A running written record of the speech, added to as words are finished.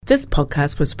This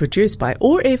podcast was produced by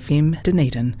OAR FM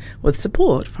Dunedin with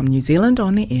support from New Zealand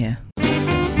On Air.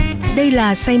 Đây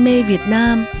là Say mê Việt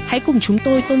Nam. Hãy cùng chúng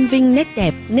tôi tôn vinh nét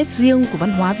đẹp, nét riêng của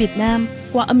văn hóa Việt Nam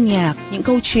qua âm nhạc, những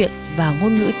câu chuyện và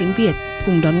ngôn ngữ tiếng Việt.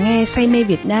 Cùng đón nghe Say mê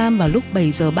Việt Nam vào lúc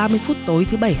 7 giờ 30 phút tối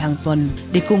thứ Bảy hàng tuần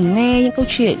để cùng nghe những câu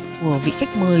chuyện của vị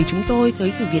khách mời chúng tôi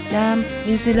tới từ Việt Nam,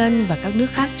 New Zealand và các nước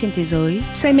khác trên thế giới.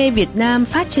 Say mê Việt Nam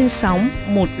phát trên sóng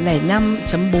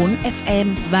 105.4 FM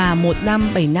và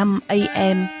 1575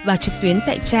 AM và trực tuyến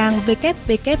tại trang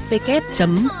www.oar.org.nz.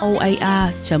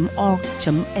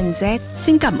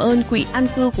 Xin cảm ơn Quỹ An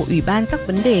cư của Ủy ban các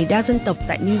vấn đề đa dân tộc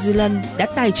tại New Zealand đã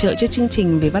tài trợ cho chương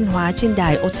trình về văn hóa trên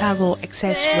đài Otago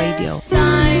Access Radio.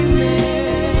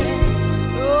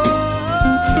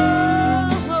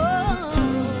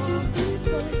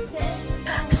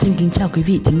 Xin kính chào quý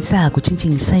vị thính giả của chương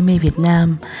trình Say mê Việt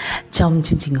Nam. Trong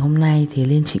chương trình hôm nay thì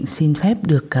Liên Trịnh xin phép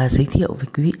được giới thiệu với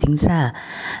quý vị thính giả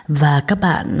và các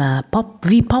bạn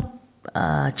V-pop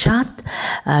chart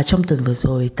trong tuần vừa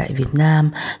rồi tại Việt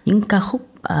Nam, những ca khúc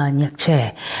nhạc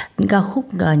trẻ, những ca khúc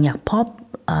nhạc pop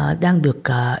đang được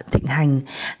thịnh hành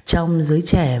trong giới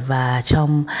trẻ và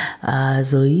trong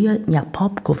giới nhạc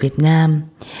pop của Việt Nam.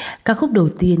 Ca khúc đầu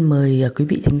tiên mời quý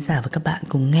vị thính giả và các bạn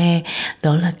cùng nghe,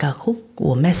 đó là ca khúc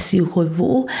của Matthew Khôi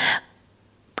Vũ,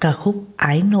 ca khúc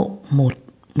Ái Nộ 1.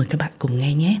 Mời các bạn cùng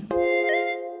nghe nhé.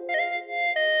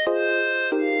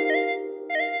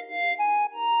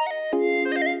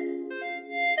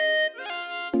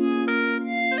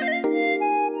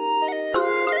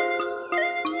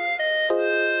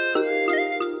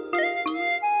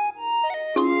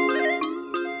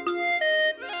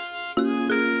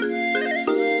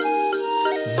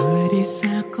 Đi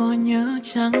xa có nhớ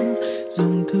chăng,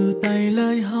 dùng thư tay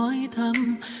lời hỏi thăm,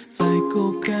 vài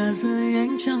câu ca dưới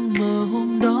ánh trăng mờ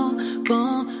hôm đó,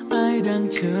 có ai đang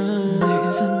chờ.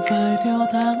 Lệ dần phai theo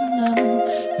tháng năm,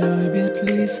 lời biệt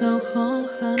ly sao khó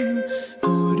khăn,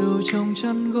 vùi đầu trong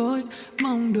chăn gối,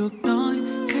 mong được nói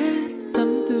hết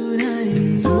tâm tư này.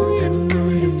 Đừng dối em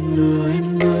ơi, đừng lừa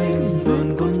em ơi, đừng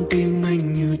vờn con tim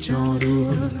anh như trò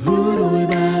đùa. Hứa đôi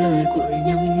ba lời quậy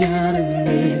nhăm nhá, đừng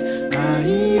để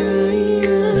ai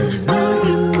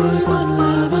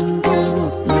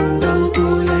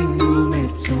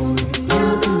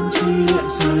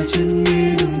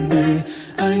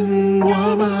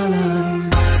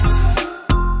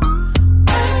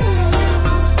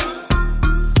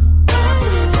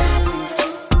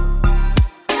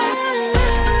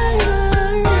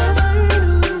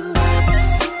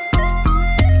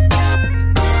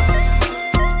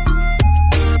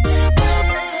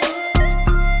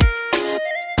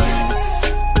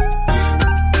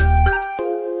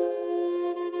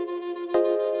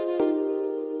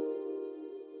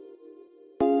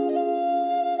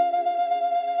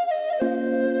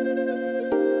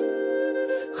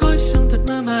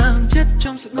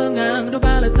trong sự ngỡ ngàng. Đôi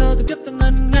ba lời thơ từng kiếp từng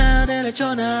ngân nga để lại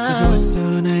cho nàng. Rồi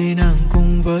giờ này nàng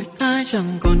cùng với ai, chẳng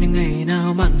còn những ngày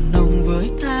nào mặn nồng với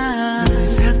ta. Đời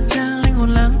sang trang linh hồn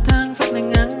lang thang, phận này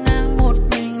ngang ngang một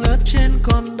mình lướt trên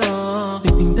con đò.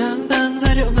 Tình tình tang tang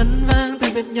giai điệu ngân vang, từ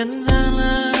biệt nhận ra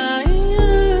là ai.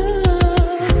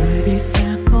 Người đi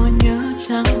xa có nhớ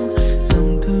chăng,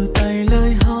 dòng thư tay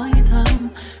lời hỏi thăm,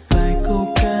 vài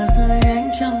câu ca dưới ánh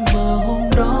trăng mờ hôm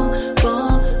đó,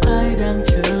 có ai đang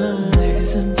chờ.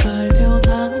 Dần phai theo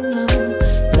tháng năm,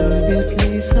 lời biệt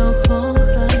ly sao khó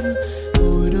khăn,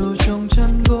 vùi đầu trong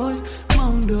chăn gối,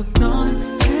 mong được nói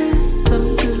hết tâm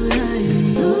tư này.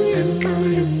 Đừng dối em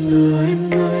ơi, đừng lừa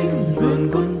em ơi, đừng vờn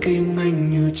con tim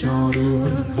anh như trò đùa.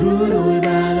 Hứa đôi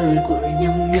ba lời quậy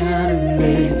nhăm nhá, đừng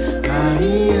để ai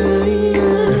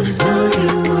dối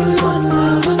em ơi, còn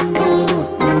là văn thơ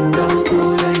một lần đâu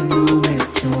thôi anh đủ mệt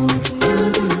rồi. Giữa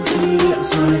từng chi liệu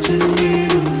xoay chân đi,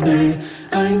 đừng để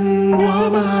anh quá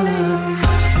ba lần.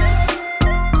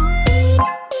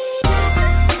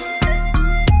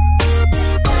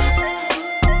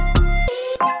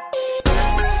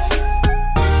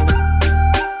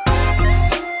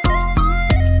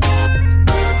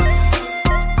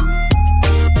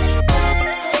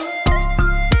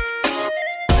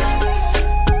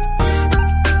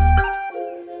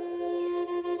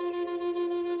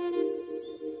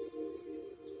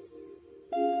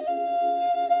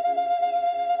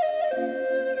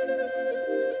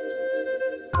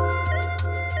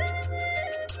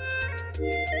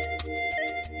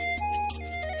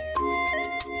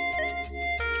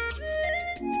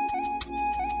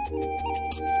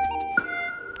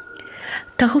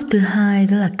 Ca khúc thứ hai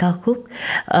đó là ca khúc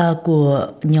của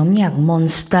nhóm nhạc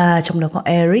Monster, trong đó có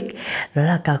Eric, đó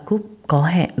là ca khúc Có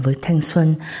Hẹn Với Thanh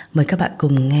Xuân. Mời các bạn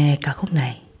cùng nghe ca khúc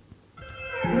này.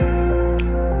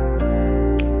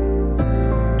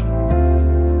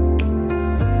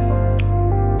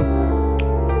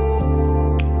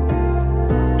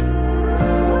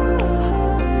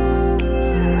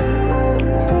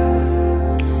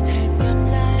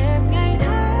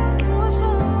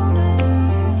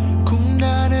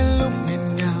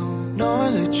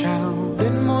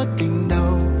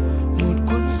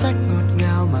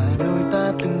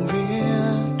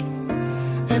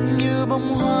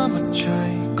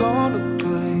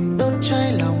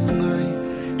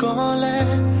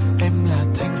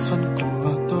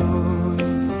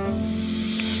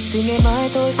 ngày mai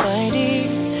tôi phải đi,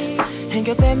 hẹn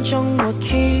gặp em trong một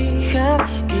khi khác.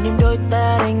 Kỷ niệm đôi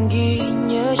ta đành ghi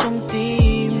nhớ trong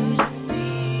tim.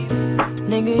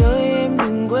 Này người ơi em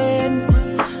đừng quên,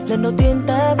 lần đầu tiên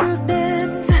ta bước đến,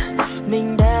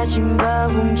 mình đã chìm vào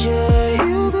vùng trời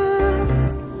yêu thương.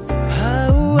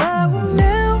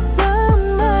 Nếu lỡ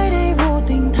mai đây vô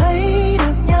tình thấy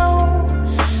được nhau,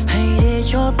 hãy để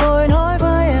cho tôi nói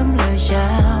với em lời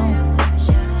chào.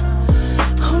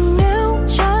 Nếu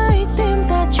trái tim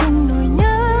ta chung nỗi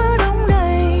nhớ đong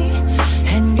đầy,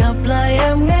 hẹn gặp lại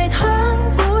em ngày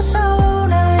tháng của sau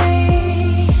này.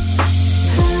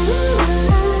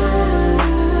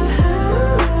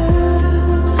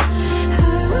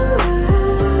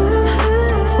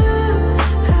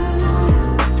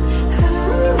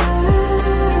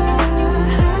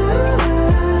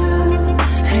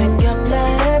 Hẹn gặp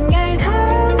lại em ngày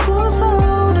tháng của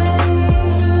sau đây.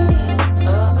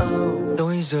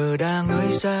 Tôi giờ đang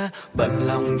nơi xa, bận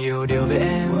lòng nhiều điều về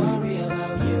em.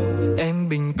 Em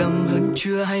bình tâm hơn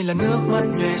chưa hay là nước mắt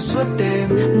nhòe suốt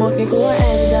đêm? Một ngày của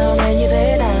em dạo này như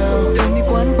thế nào? Thường đi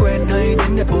quán quen hay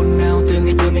đến đẹp ồn ào? Từ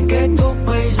ngày tụi mình kết thúc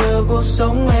bây giờ cuộc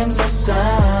sống em ra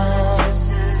sao?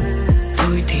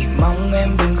 Thôi thì mong em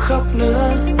đừng khóc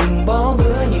nữa, đừng bỏ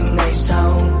bữa những ngày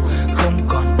sau. Không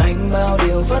còn anh bao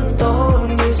điều vẫn tốt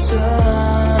như xưa.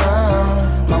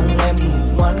 Mong em ngủ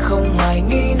ngoan không hoài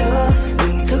nghi nữa,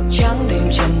 đừng thức trắng đêm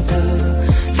trầm tư,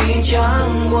 vì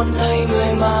chẳng muốn thấy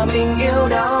người mà mình yêu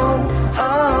đau.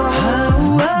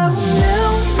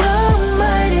 Nếu lỡ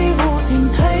mai đây vô tình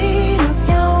thấy được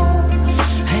nhau,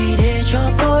 hãy để cho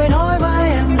tôi nói với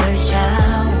em lời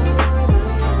chào.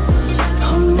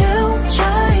 Nếu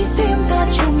trái tim ta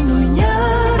chung nỗi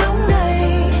nhớ đong đầy,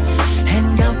 hẹn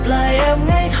gặp lại em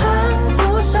ngày tháng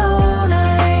của sau này.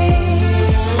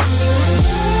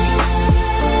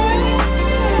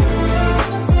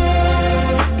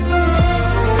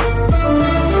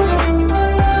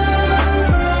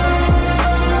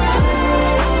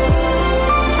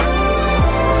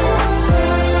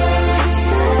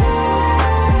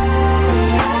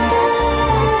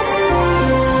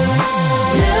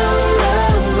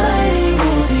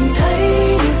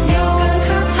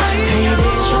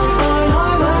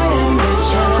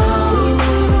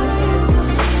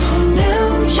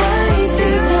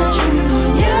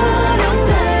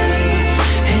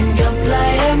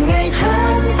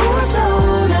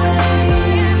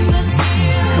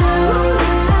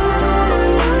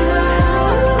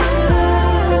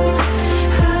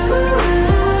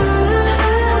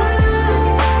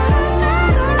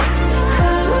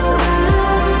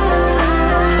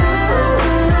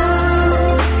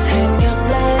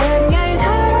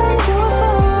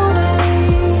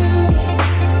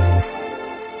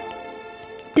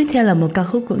 Tiếp theo là một ca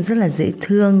khúc cũng rất là dễ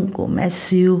thương của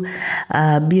Matthew,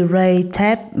 B-Ray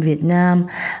Tap Việt Nam.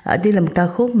 Đây là một ca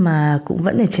khúc mà cũng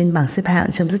vẫn ở trên bảng xếp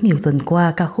hạng trong rất nhiều tuần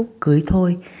qua, ca khúc Cưới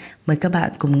Thôi. Mời các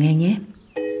bạn cùng nghe nhé.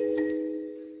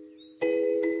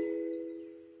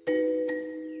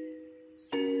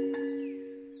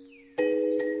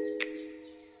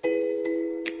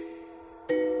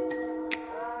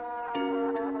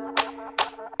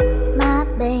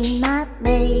 My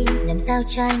babe, làm sao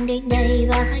cho anh đến đây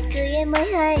và hỏi cưới em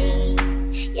mới hay.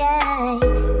 Yeah,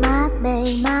 my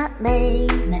babe,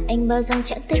 mà anh bảo rằng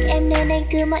chẳng thích em nên anh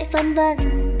cứ mãi phân vân.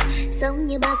 Giống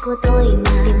như ba cô tôi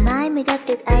mà, từ mãi mới gặp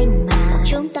được anh mà.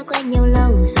 Chúng ta quen nhau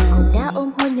lâu rồi, cũng đã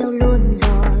ôm hôn nhau luôn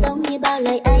rồi. Giống như bao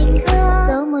lời anh hứa,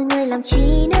 dẫu mỗi người làm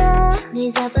chi nữa.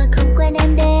 Người già vợ không quen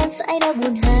em để em phải đau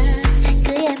buồn hơn.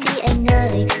 Cưới em đi anh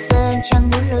ơi, giờ anh chẳng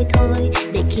muốn lối thôi.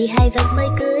 Để khi hai vạch mới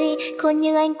cưới, khôn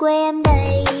như anh quê em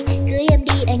đây. Cưới em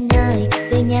đi anh ơi,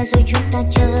 về nhà rồi chúng ta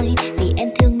chơi. Vì em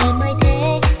thương nên mới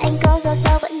thế, anh có ra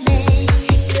sao vẫn về.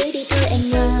 Cưới đi thôi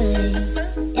anh ơi,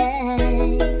 yeah.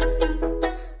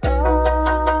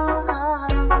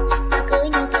 Ta cưới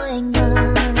nhau thôi anh ơi,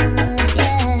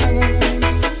 yeah.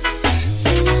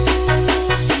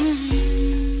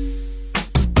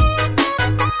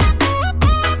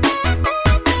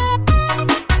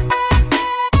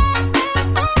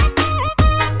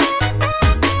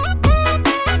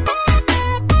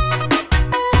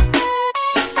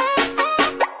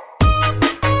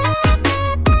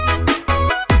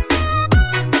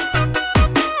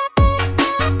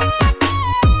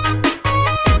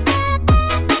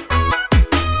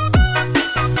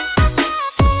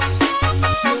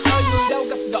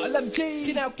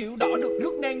 Kiểu đỏ được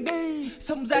rước nàng đi,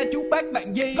 xông ra chú bác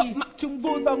bạn gì góp mặt chung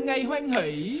vui vào ngày hoan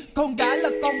hỷ. Con gái là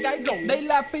con gái rượu, đây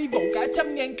là phi vụ cả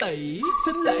 100.000 tỷ.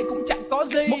 Xính lễ cũng chẳng có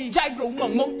gì, một chai rượu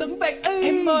mừng 1 tấn vàng y.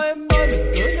 Em ơi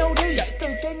mình cưới nhau đi, kể từ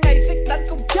cái ngày xét đánh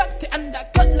không chết thì anh đã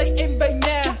kết lấy em về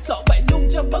nhà. Chút sợ vậy luôn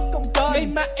cho bất công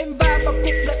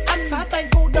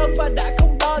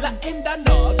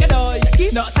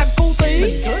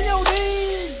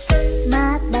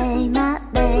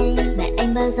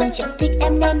bao rằng chẳng thích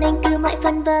em nên anh cứ mãi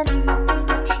phân vân.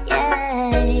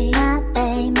 Yeah,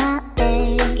 my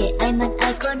babe, kể ai mặt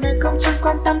ai có nơi cũng chẳng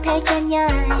quan tâm thế cho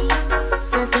nhai.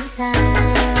 Giờ tính sao?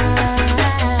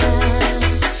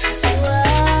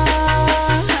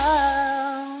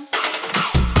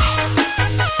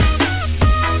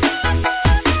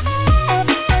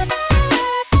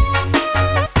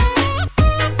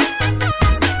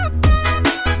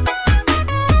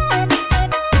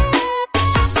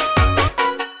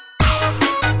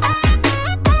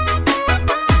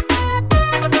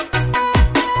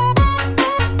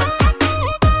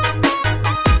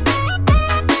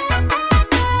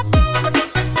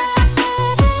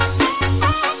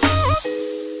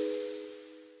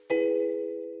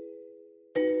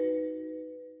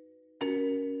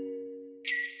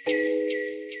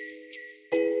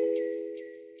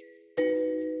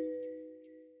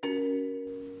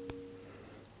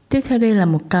 Tiếp theo đây là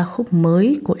một ca khúc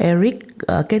mới của Eric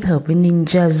kết hợp với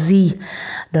Ninja Z.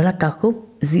 Đó là ca khúc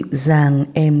Dịu dàng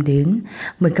em đến.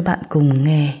 Mời các bạn cùng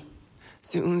nghe.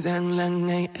 Dịu dàng là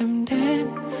ngày em đến,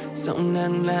 giọng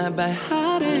nàng là bài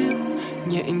hát em,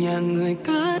 nhẹ nhàng người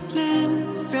cất lên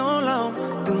siêu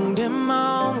lòng. Từng đêm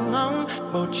mong ngóng,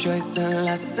 bầu trời giờ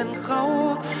là sân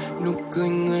khấu, nụ cười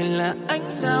người là ánh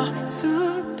sao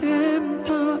giữa đêm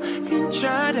thơ, khiến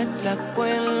trái đất là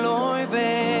quên lối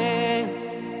về.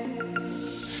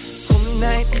 Hôm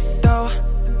nay đi đâu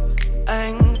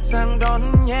anh sang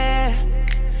đón nhé,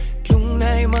 lúc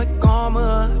này mới có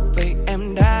mưa, vậy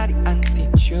em đã đi ăn gì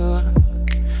chưa?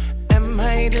 Em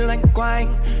hay đi loanh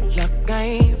quanh là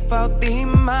ngay vào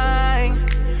tim anh,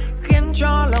 khiến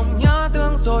cho lòng nhớ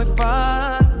thương rồi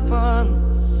phá vỡ.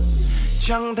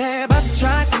 Chẳng thể bắt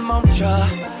trái tim mong chờ,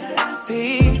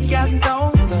 xì cả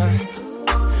 6 giờ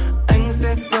anh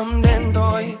sẽ sớm đến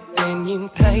thôi để nhìn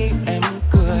thấy em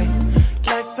cười,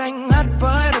 lại xanh ngắt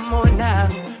với đôi môi nàng,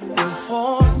 đường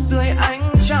phố dưới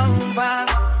ánh trăng vàng,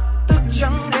 thức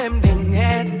trắng đêm để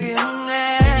nghe tiếng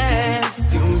em.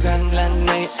 Dịu dàng là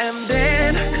ngày em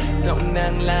đến, giọng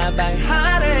nàng là bài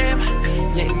hát em,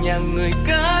 nhẹ nhàng người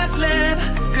cất lên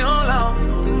siêu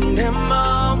lòng. Từng đêm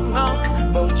mong ngóng,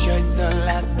 bầu trời giờ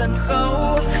là sân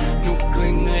khấu, nụ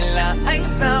cười người là ánh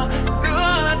sao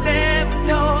giữa đêm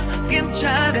thâu, khiến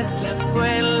trái đất là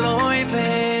quên lối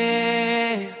về.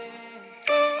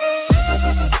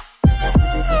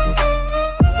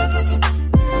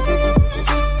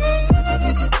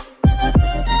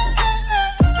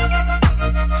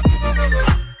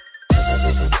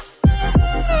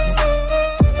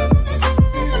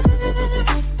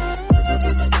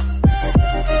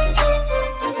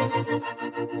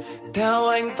 Theo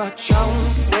anh vào trong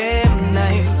đêm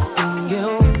này, tình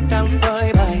yêu đang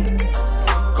phơi bày,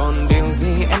 còn điều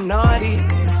gì em nói đi,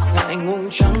 ngại ngùng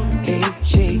chẳng ý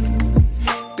chi.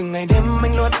 Từng ngày đêm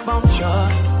anh luôn mong chờ,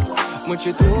 một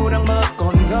chiều thu đang mơ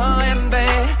còn ngỡ em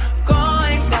về, có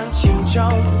anh đang chìm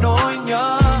trong nỗi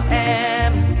nhớ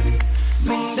em.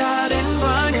 Mình đã đến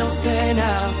với nhau thế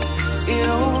nào,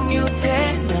 yêu như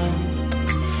thế nào,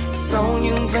 sau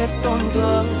những vết tổn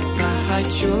thương cả hai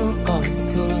chữ còn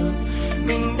thương.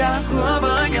 Mình đã hứa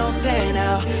với nhau thế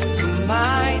nào, dù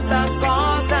mai ta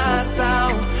có ra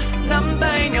sao, nắm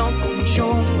tay nhau cùng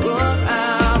chung ước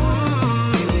ao.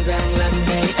 Dịu dàng là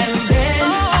ngày em đến,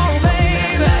 giọng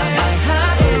nàng là bài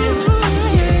hát em,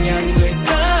 nhẹ nhàng người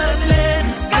cất lên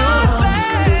giữa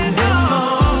từng đêm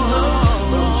mong ngóng,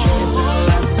 bầu trời giờ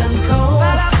là sân khấu,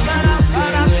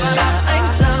 người là ánh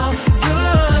sao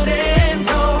giữa đêm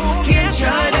thâu, khiến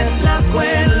trái đất là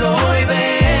quên lối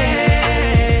về.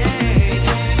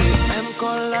 Em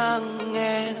có lắng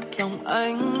nghe lòng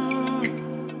anh,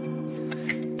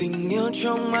 tình yêu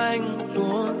trong anh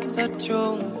luôn rất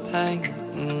trung thành.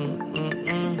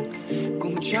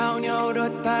 Cùng trao nhau đôi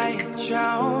tay,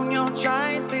 trao nhau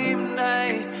trái tim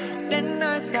này, đến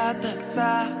nơi xa thật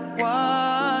xa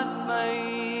quá mây.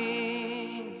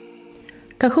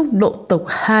 Ca khúc Độ Tộc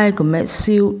 2 của mẹ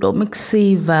Siêu, Đỗ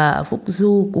Maxi và Phúc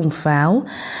Du cùng Pháo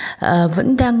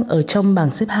vẫn đang ở trong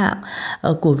bảng xếp hạng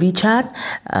của Vchat,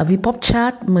 Vpop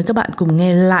Chart. Mời các bạn cùng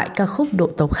nghe lại ca khúc Độ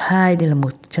Tộc 2. Đây là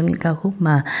một trong những ca khúc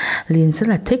mà Liên rất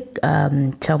là thích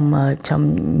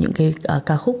trong những cái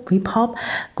ca khúc hip hop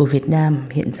của Việt Nam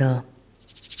hiện giờ.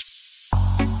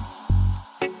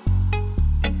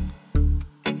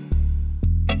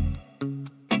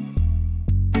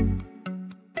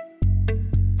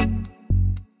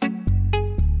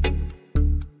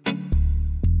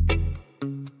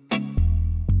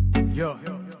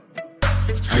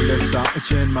 Anh đang sáng ở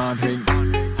trên màn hình,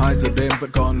 2 giờ đêm vẫn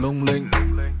còn lung linh,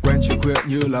 quen chiều khuya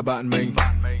như là bạn mình.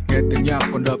 nghe tiếng nhạc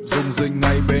còn đập rung rinh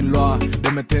ngay bên loa.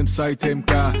 Đêm em thêm say thêm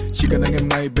ca, chỉ cần anh em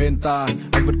ngay bên ta.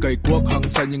 Anh vẫn cày cuốc hăng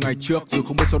say như ngày trước, dù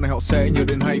không biết sau này họ sẽ nhớ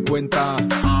đến hay quên ta.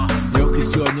 Nhớ khi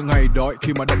xưa những ngày đói,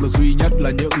 khi mà động lực duy nhất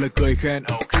là những lời cười khen.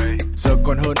 Giờ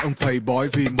còn hơn ông thầy bói,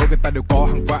 vì mỗi người ta đều có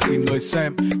hàng vạn nghìn người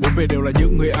xem. Bốn bề đều là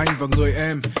những người anh và người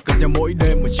em, gặp nhau mỗi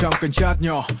đêm ở trong kênh chat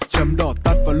nhỏ. Chấm đỏ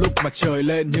tắt vào lúc mà trời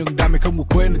lên, nhưng đam mê không ngủ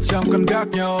quên ở trong căn gác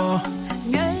nhỏ.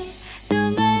 Ngày từ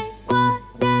ngày qua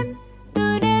đêm,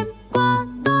 từ đêm qua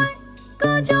tối,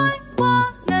 cứ trôi qua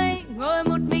ngày, ngồi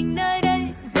một mình nơi đây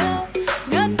giờ.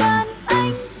 Ngân vang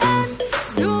anh em,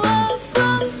 dù ở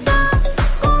phương xa,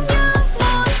 cũng như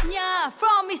một nhà.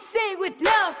 From me say with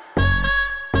love.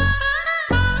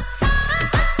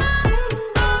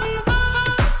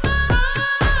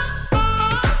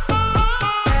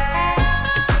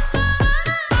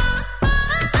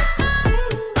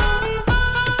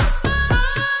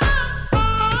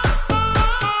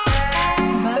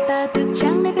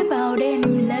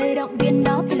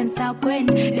 Quên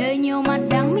đời nhiều mặn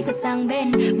đắng mi cả sang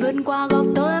bên, vượt qua góc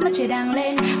tối mắt trời đang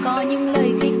lên. Có những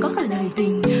lời khích, có cả lời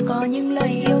tình, có những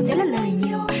lời yêu thế là lời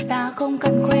nhiều. Ta không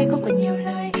cần khoe, không cần nhiều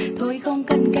lời, thôi không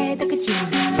cần nghe ta cứ chiều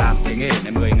dài. Làm cái nghề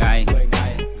này 10 ngày,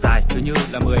 dài cứ như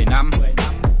là 10 năm.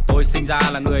 Tôi sinh ra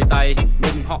là người Tây,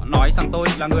 nhưng họ nói rằng tôi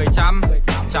là người Chăm.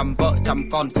 Chăm vợ, chăm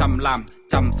con, chăm làm,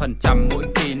 100% mỗi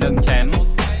kỳ nâng chén.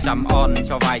 Chăm on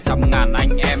cho vài trăm ngàn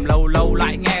anh em, lâu lâu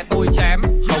lại nghe tôi chém.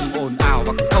 Không ồn ào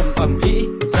và không ầm ĩ,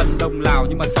 dân đông Lào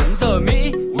nhưng mà sống giờ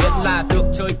Mỹ. Miễn là được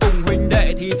chơi cùng huynh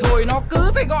đệ thì thôi nó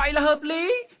cứ phải gọi là hợp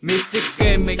lý. Music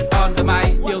game on the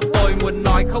mic, điều tôi muốn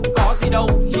nói không có gì đâu,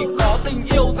 chỉ có tình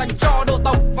yêu dành cho độ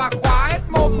tộc và khóa hết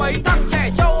mồm mấy thằng trẻ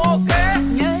trâu. Ok.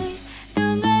 Ngày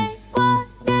từ ngày qua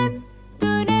đêm,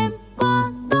 từ đêm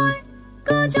qua tối,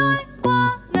 cứ trôi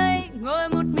qua ngày, ngồi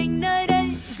một mình nơi đây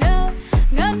giờ.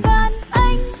 Ngân vang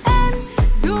anh em,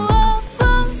 dù ở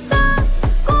phương xa,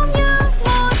 cũng như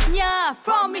một nhà.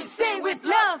 From me sing with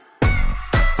love.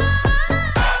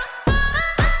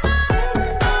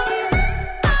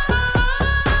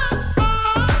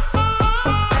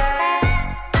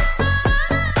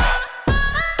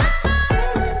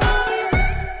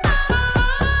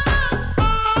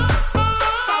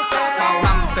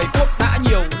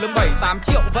 Lương 7-8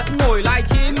 triệu vẫn ngồi live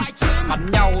stream,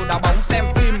 bắn nhau đá bóng xem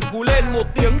phim, hú lên một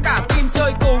tiếng cả team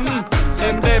chơi cùng.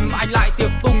 Đêm đêm anh lại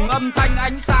tiệc tùng, âm thanh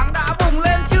ánh sáng đã bùng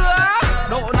lên chưa?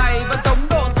 Độ này vẫn giống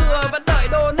độ xưa, vẫn đợi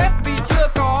donate vì chưa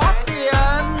có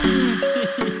tiền.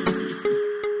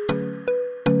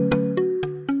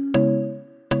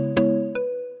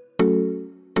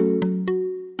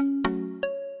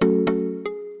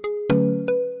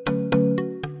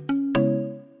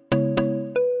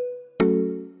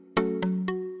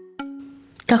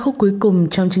 Ca khúc cuối cùng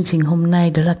trong chương trình hôm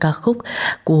nay đó là ca khúc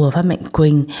của Phan Mạnh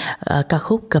Quỳnh, ca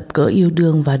khúc Gặp Gỡ Yêu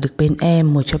Đương và Được Bên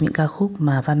Em, một trong những ca khúc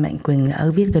mà Phan Mạnh Quỳnh đã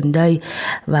viết gần đây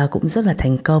và cũng rất là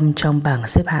thành công trong bảng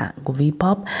xếp hạng của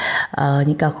Vpop,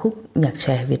 những ca khúc nhạc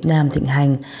trẻ Việt Nam thịnh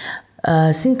hành.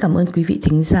 Xin cảm ơn quý vị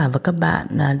thính giả và các bạn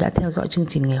đã theo dõi chương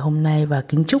trình ngày hôm nay, và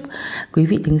kính chúc quý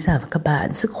vị thính giả và các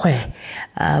bạn sức khỏe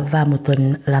và một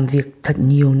tuần làm việc thật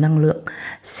nhiều năng lượng.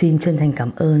 Xin chân thành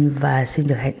cảm ơn và xin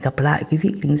được hẹn gặp lại quý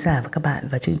vị thính giả và các bạn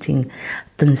vào chương trình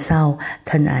tuần sau.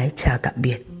 Thân ái chào tạm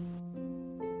biệt.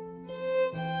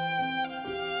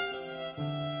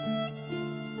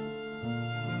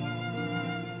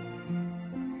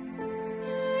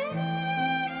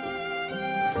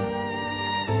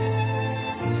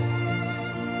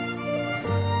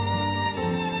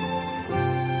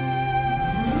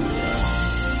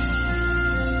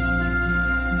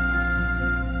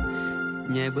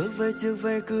 Nhẹ bước về chiếc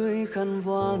váy cưới khăn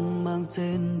voan mang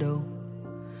trên đầu,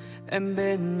 em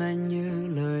bên anh như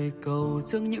lời cầu,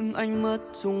 trước những ánh mắt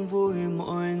chung vui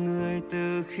mọi người.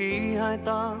 Từ khi hai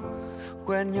ta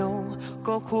quen nhau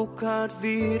có khúc hát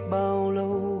viết bao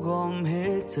lâu, gom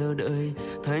hết chờ đợi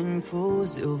thành phố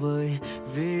dịu vời.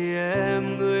 Vì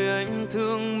em người anh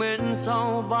thương mến,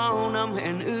 sau bao năm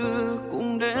hẹn ước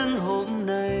cũng đến hôm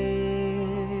nay.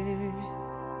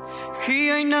 Khi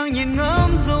anh đang nhìn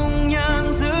ngắm dung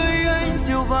nhan dưới ánh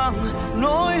chiều vàng,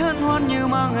 nỗi hân hoan như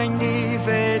mang anh đi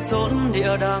về chốn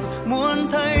địa đàng. Muốn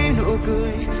thấy nụ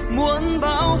cười, muốn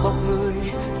bão bọc người,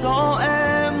 cho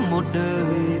em một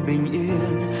đời bình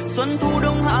yên. Xuân thu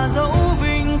đông hạ dấu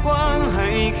vinh quang,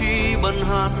 hay khi bần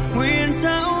hàn nguyện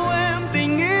trao em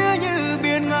tình nghĩa như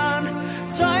biển ngàn.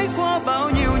 Trải qua bao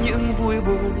nhiêu những vui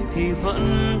buồn thì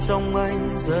vẫn trong anh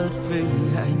rất vinh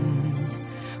hạnh,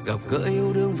 gặp gỡ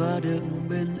yêu đương và được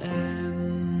bên em.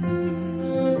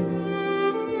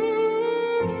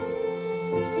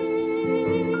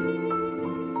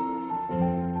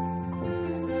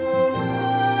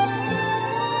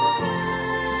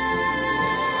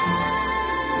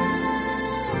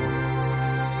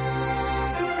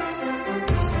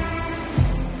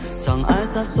 Chẳng ai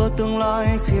xa xôi tương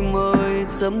lai khi mới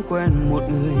chấm quen một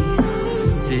người,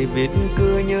 chỉ biết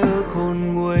cứ nhớ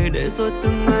khôn nguôi để rồi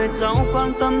từng ngày cháu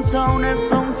quan tâm cháu nếp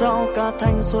sống cháu cả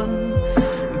thanh xuân.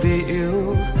 Vì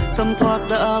yêu thấm thoát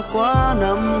đã quá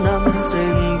 5 năm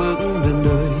trên bước đường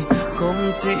đời,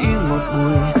 không chỉ ngọt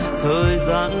bùi thời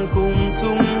gian cùng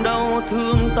chung đau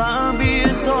thương ta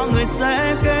biết do người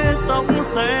sẽ kết tóc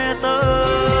sẽ tơ.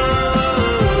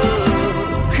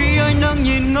 Khi anh đang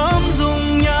nhìn ngắm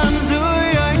dung nhan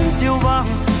dưới ánh chiều vàng,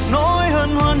 nỗi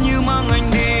hân hoan như mang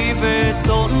anh đi về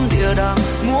chốn địa đàng,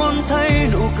 muốn thấy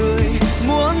nụ cười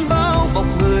muốn bao bọc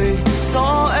người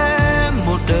cho em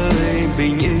một đời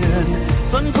bình yên.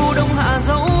 Xuân thu đông hạ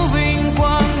dấu vinh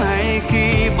quang ngày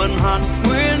khi bần hàn,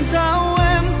 nguyện trao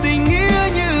em tình nghĩa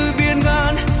như biển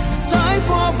ngàn. Trải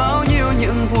qua bao nhiêu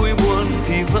những vui buồn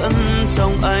thì vẫn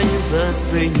trong anh rất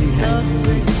vinh hạnh,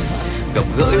 gặp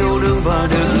gỡ yêu đương và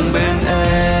đứng bên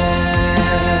em.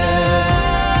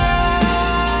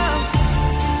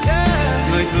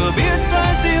 Người thừa biết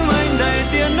trái tim anh đầy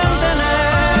tiền nắng tên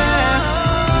em,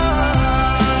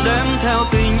 đem theo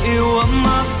tình yêu ấm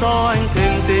áp cho anh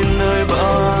thêm tin nơi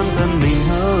bản thân mình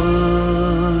hơn.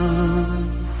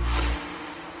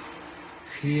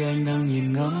 Khi anh đang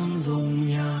nhìn ngắm dung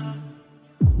nhan,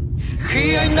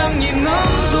 khi anh đang nhìn ngắm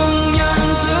dung nhan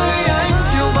dưới ánh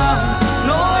chiều vàng,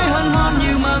 nỗi hân hoan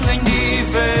như mang anh đi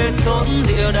về chốn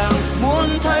địa đàng,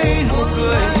 muốn thấy nụ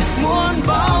cười muốn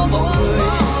bao bọc người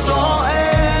cho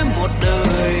em một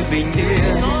đời bình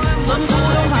yên. Xuân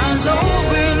thu đông hạ dấu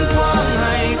vinh quang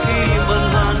ngày khi bần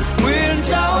hàn, nguyện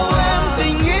trao em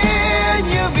tình nghĩa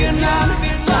như biển ngàn.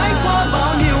 Trải qua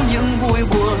bao nhiêu những vui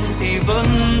buồn thì vẫn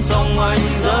trong anh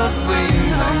rất vinh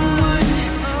hạnh,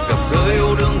 gặp gỡ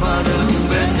yêu đương và đứng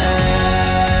bên em.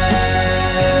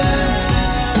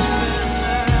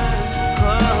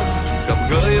 Gặp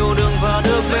gỡ yêu đương và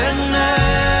được bên em.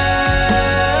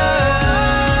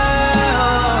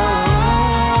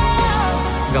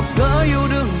 Gặp gỡ yêu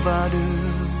đương và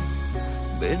được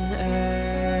bên em.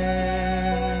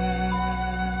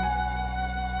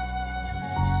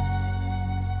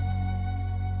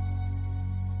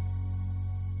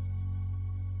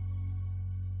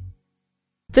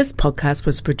 This podcast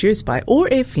was produced by OAR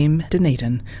FM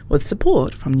Dunedin with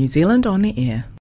support from New Zealand On the Air.